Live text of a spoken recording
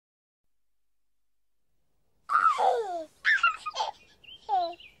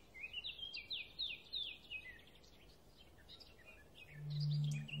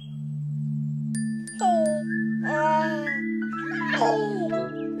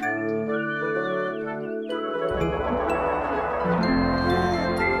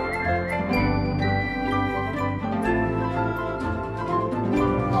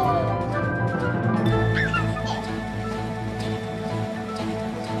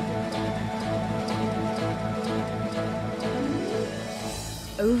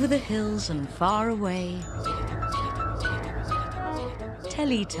Over the hills and far away,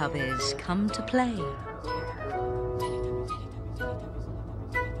 Teletubbies come to play.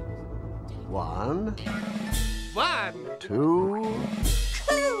 1, 2,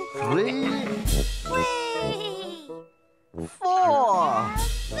 3, 4.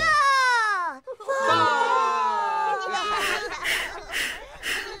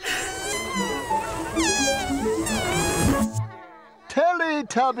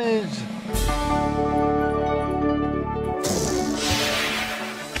 Teletubbies!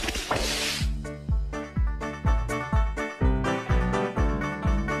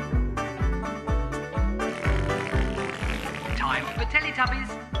 Time for Teletubbies.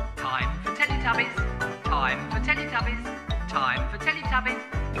 Time for Teletubbies. Time for Teletubbies. Time for Teletubbies.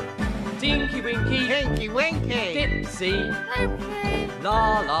 Tinky-Winky. Tinky-Winky. Dipsy.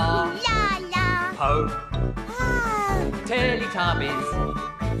 Laa-Laa. Laa-Laa. Po. Oh. Teletubbies.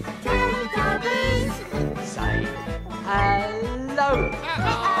 Teletubbies. Say hello.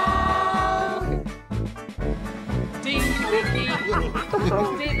 Tinky-Winky.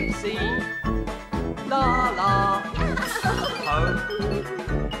 Dipsy. Laa-Laa. Po.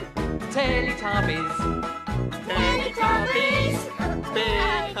 Teletubbies. Teletubbies.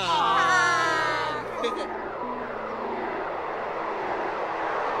 Big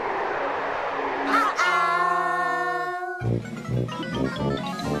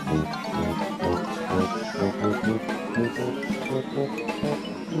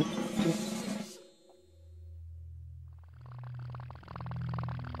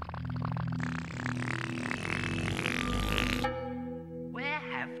Where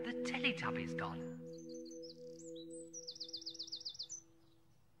have the Teletubbies gone?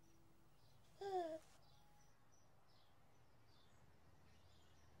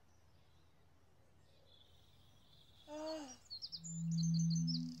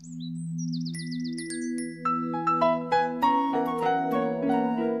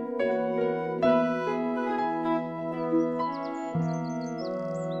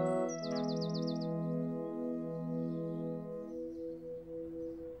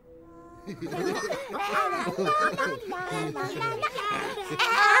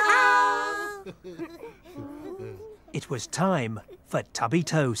 It was time for Tubby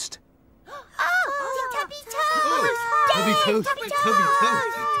Toast. Tubby Toast! Tubby Toast! Tubby Tubby Toast!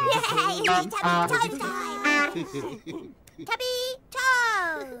 Toast! Yay! Tubby Toast time! Tubby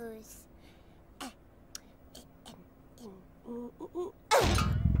Toast!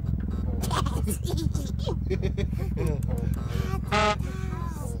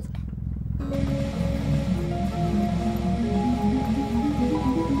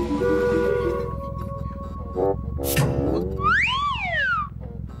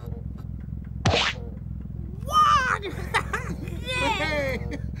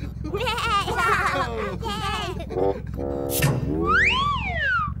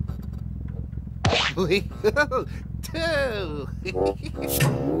 Two!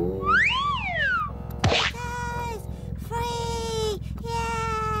 Free! Yeah!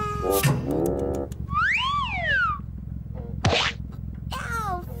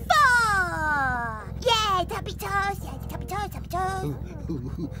 Oh, 4! Yay! Tubby Toast! Yay! Tubby Toast! Tubby Toast!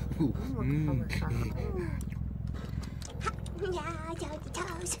 Yeah, Tubby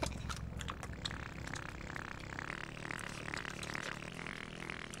Toast!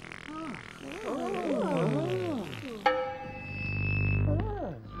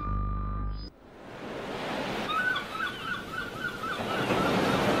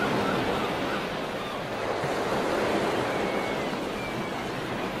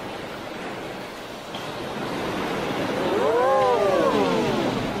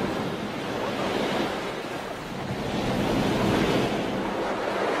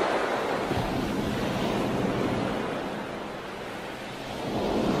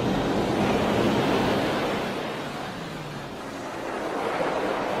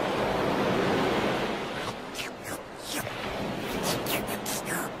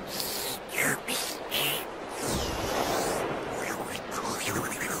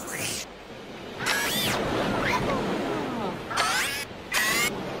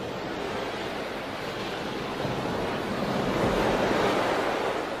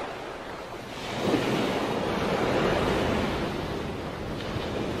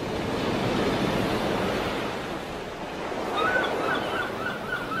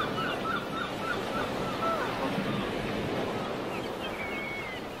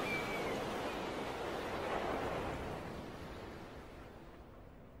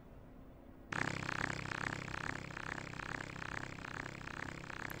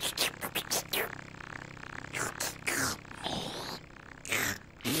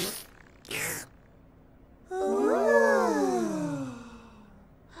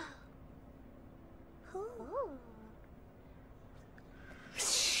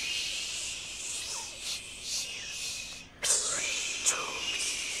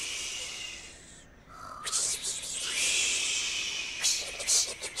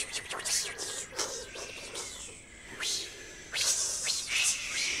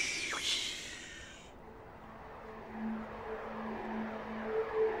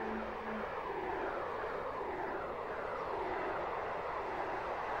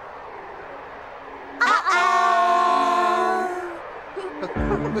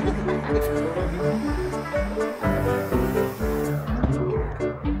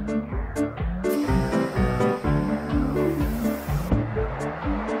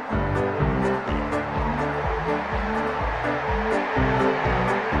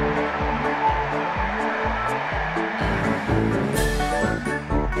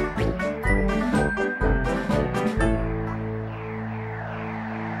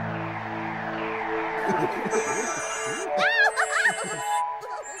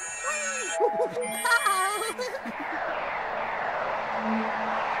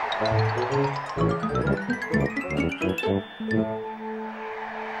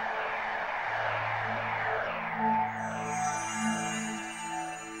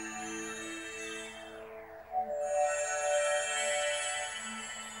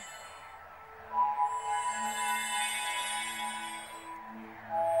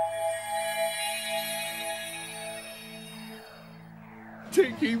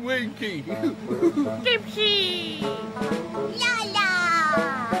 Tinky-Winky! Dipsy! Laa-Laa!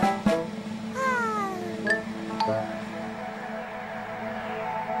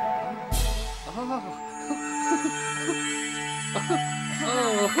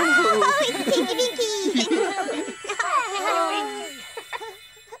 Oh, it's Tinky-Winky!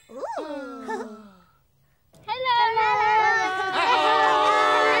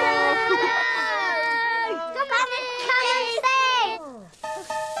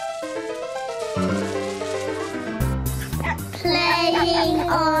 Playing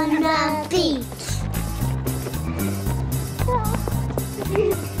on the beach.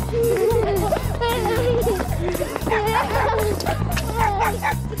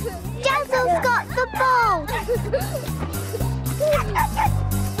 Jazzel's got the ball.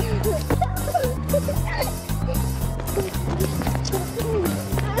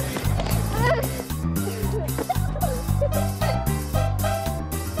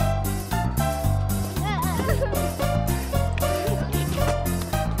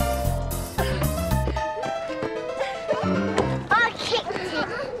 I kicked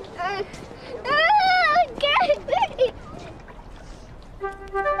it.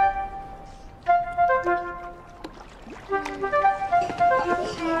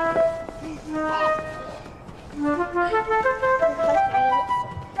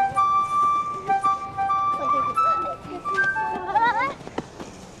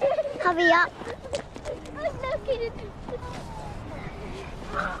 Hurry up.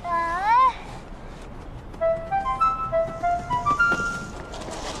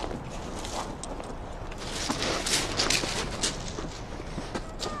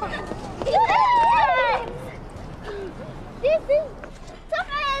 This is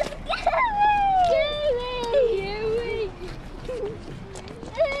Thomas!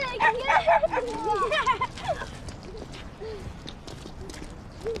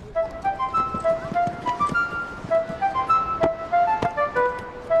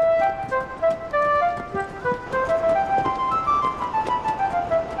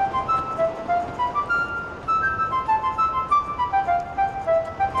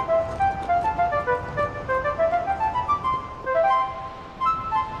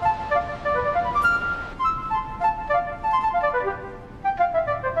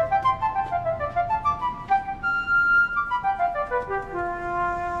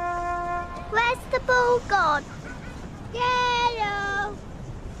 Where's the ball gone? Yellow.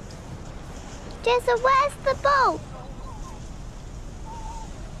 Jazzel, where's the ball?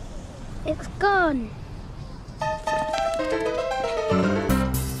 It's gone.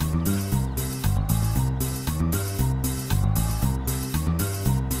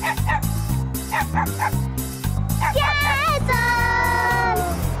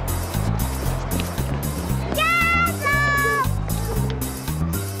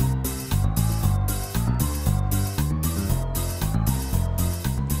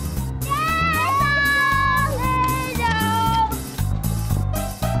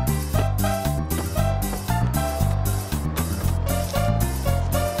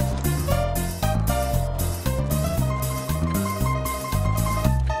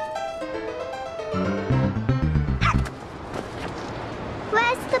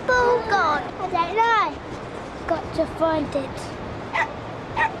 Where's the ball gone? I don't know. Got to find it.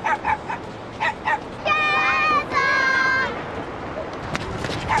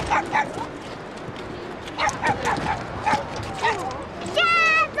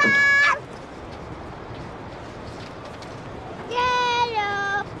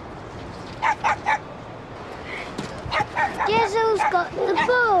 Jazzel's got the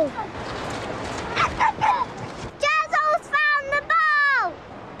ball. Jazzel's found the ball!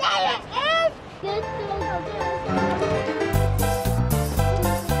 There it is!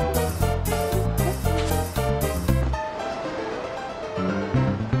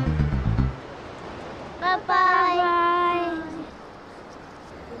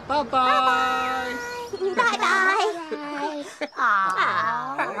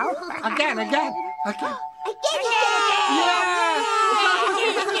 Again. Again.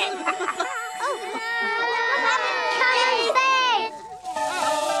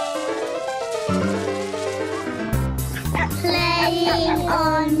 Playing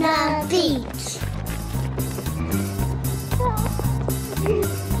on the beach.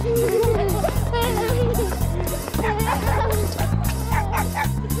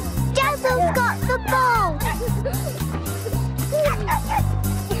 Dazzle's got the ball.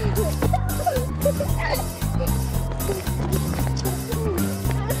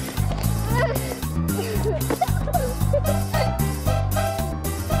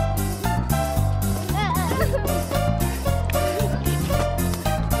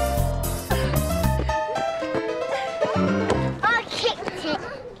 I kicked it.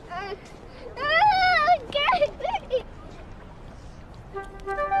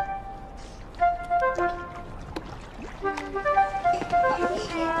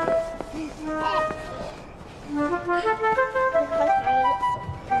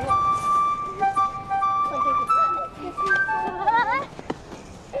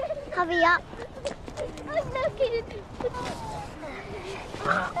 Hurry up. I'm looking at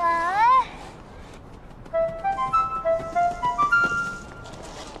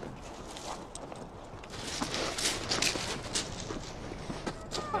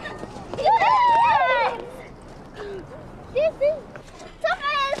This is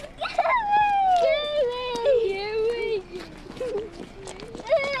Thomas!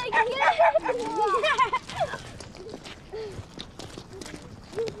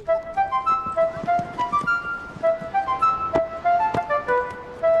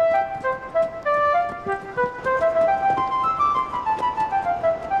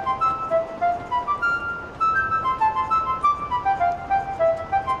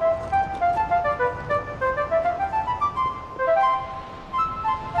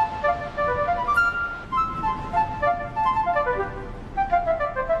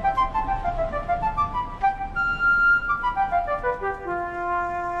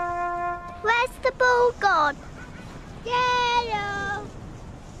 Where's the ball gone? Yellow.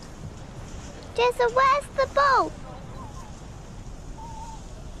 Jessa, where's the ball?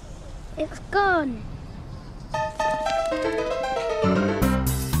 It's gone.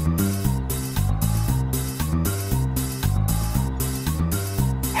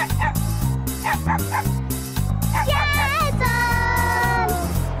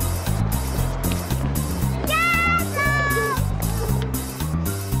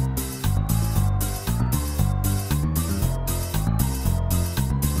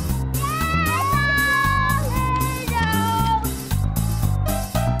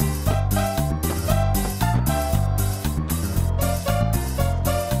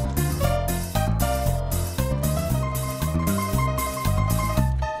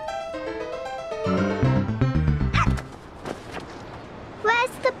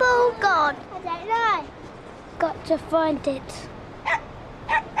 Where's the ball gone? I don't know. Got to find it.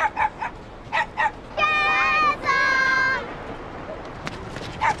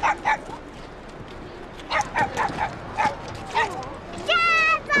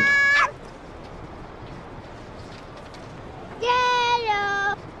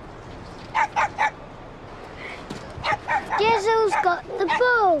 Jizzle's got the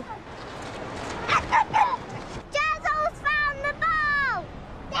ball. Jizzle's found the ball.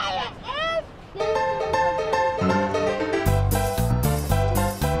 There it is.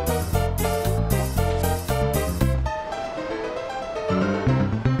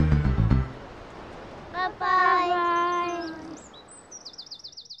 Bye-bye.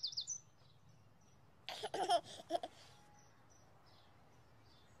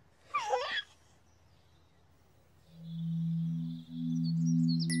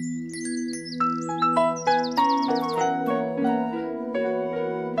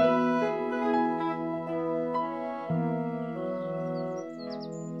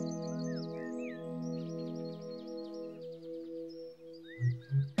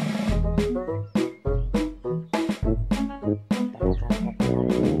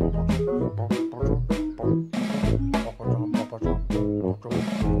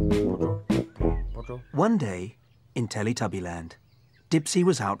 One day, in Teletubbyland, Dipsy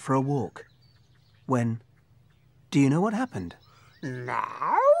was out for a walk. When... Do you know what happened? No?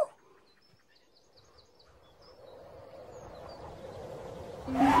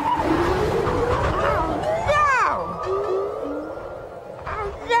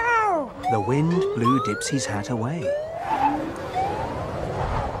 Oh, no! The wind blew Dipsy's hat away.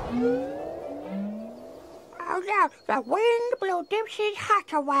 Oh, no! The wind blew Dipsy's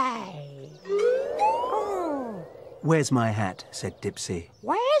hat away. Oh, Where's my hat? Said Dipsy.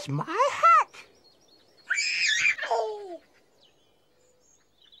 Where's my hat?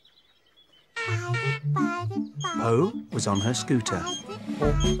 Po was on her scooter.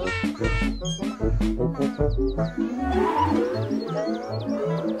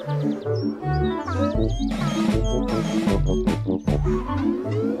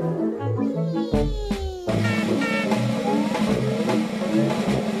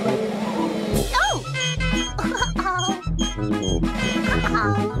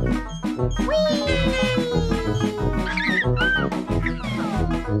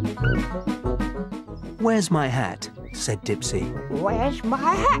 Where's my hat? Said Dipsy. Where's my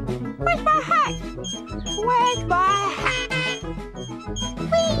hat? Where's my hat? Where's my hat?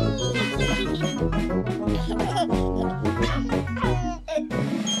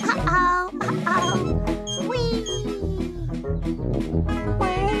 Whee!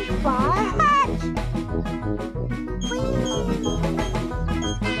 Where's my hat? Whee!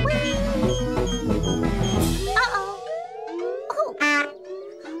 Whee! Uh-oh.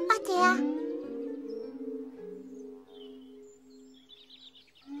 Oh, dear.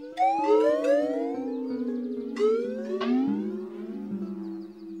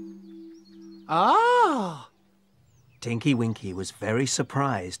 Ah! Tinky-Winky was very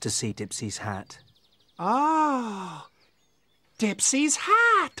surprised to see Dipsy's hat. Ah! Dipsy's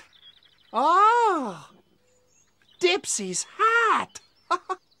hat! Ah! Dipsy's hat!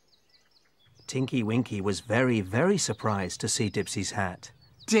 Tinky-Winky was very, very surprised to see Dipsy's hat.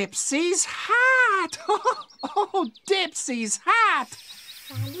 Dipsy's hat! Oh, Dipsy's hat!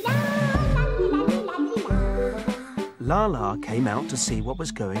 Laa-Laa came out to see what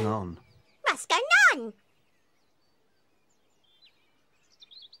was going on. What's going on?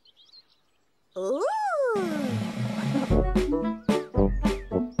 Ooh!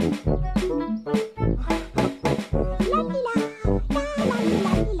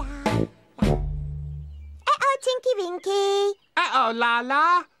 Uh-oh, Tinky-Winky. Uh-oh,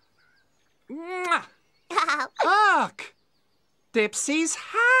 Laa-Laa. Mwah. Look! Dipsy's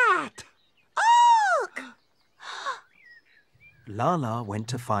hat! Look! Laa-Laa went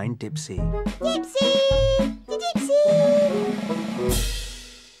to find Dipsy. Dipsy! Dipsy!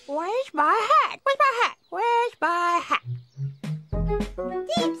 Where's my hat? Where's my hat? Where's my hat?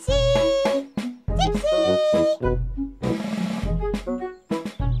 Dipsy! Dipsy!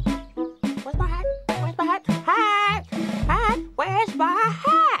 Where's my hat? Where's my hat? Hat! Hat! Where's my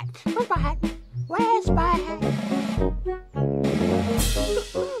hat? Where's my hat? Where's my hat?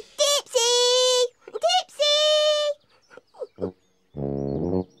 Dipsy! Dipsy!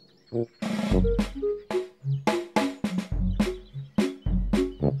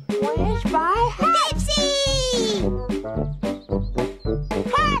 Where's my hat? Dipsy!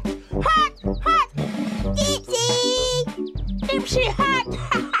 Hat! Hat! Hat! Dipsy! Dipsy hat!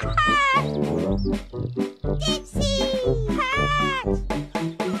 Dipsy hat!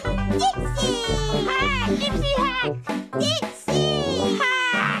 Dipsy hat! Dipsy hat! Dipsy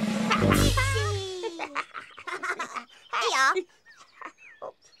hat! Hiya!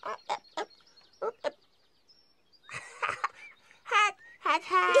 Hat! Hat!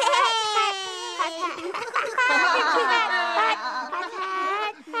 Hat!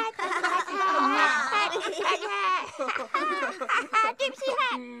 Dipsy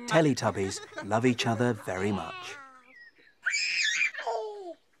hat! Teletubbies love each other very much.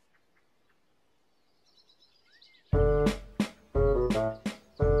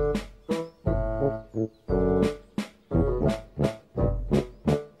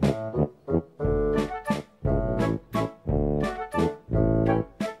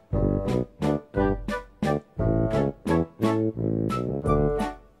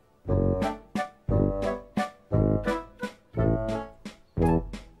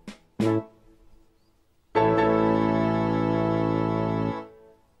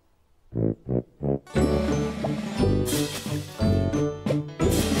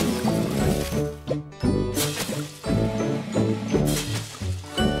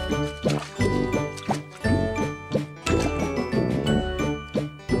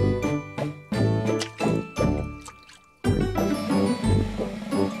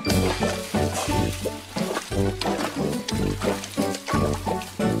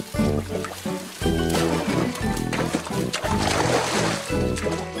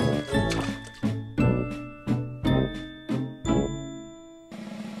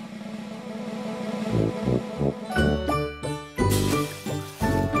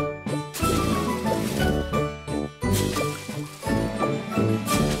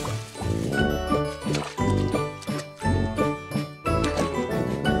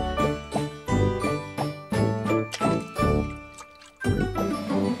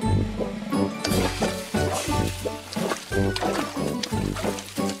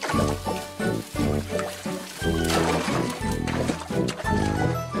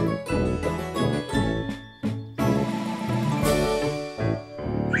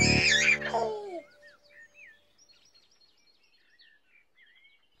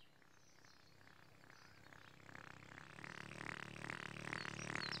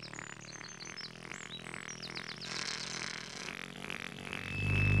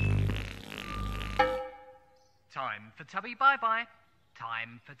 Time for Tubby bye-bye.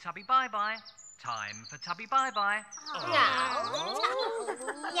 Time for Tubby bye-bye. Time for Tubby bye-bye.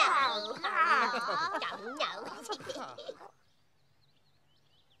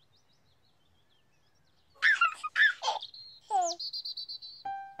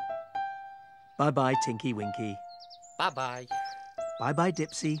 Bye-bye, Tinky-Winky. Bye-bye. Bye-bye,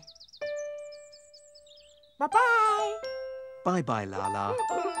 Dipsy. Bye-bye. Bye-bye, Laa-Laa.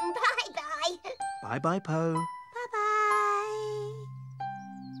 Bye-bye. Bye-bye, Po. Bye-bye.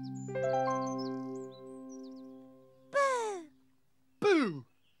 Boo! Boo.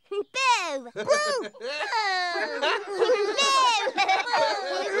 Boo. Boo. Boo.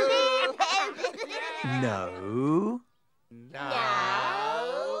 No. No.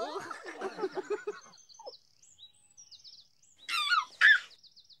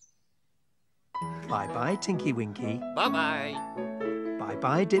 Bye-bye, Tinky-Winky. Bye-bye.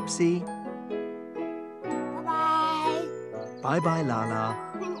 Bye-bye, Dipsy. Bye-bye. Bye-bye, Laa-Laa.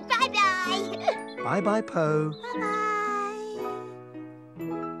 Bye-bye. Bye-bye, Po. Bye-bye.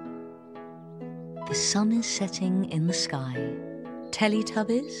 The sun is setting in the sky.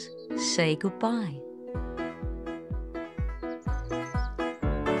 Teletubbies, say goodbye.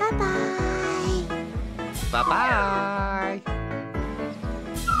 Bye-bye. Bye-bye.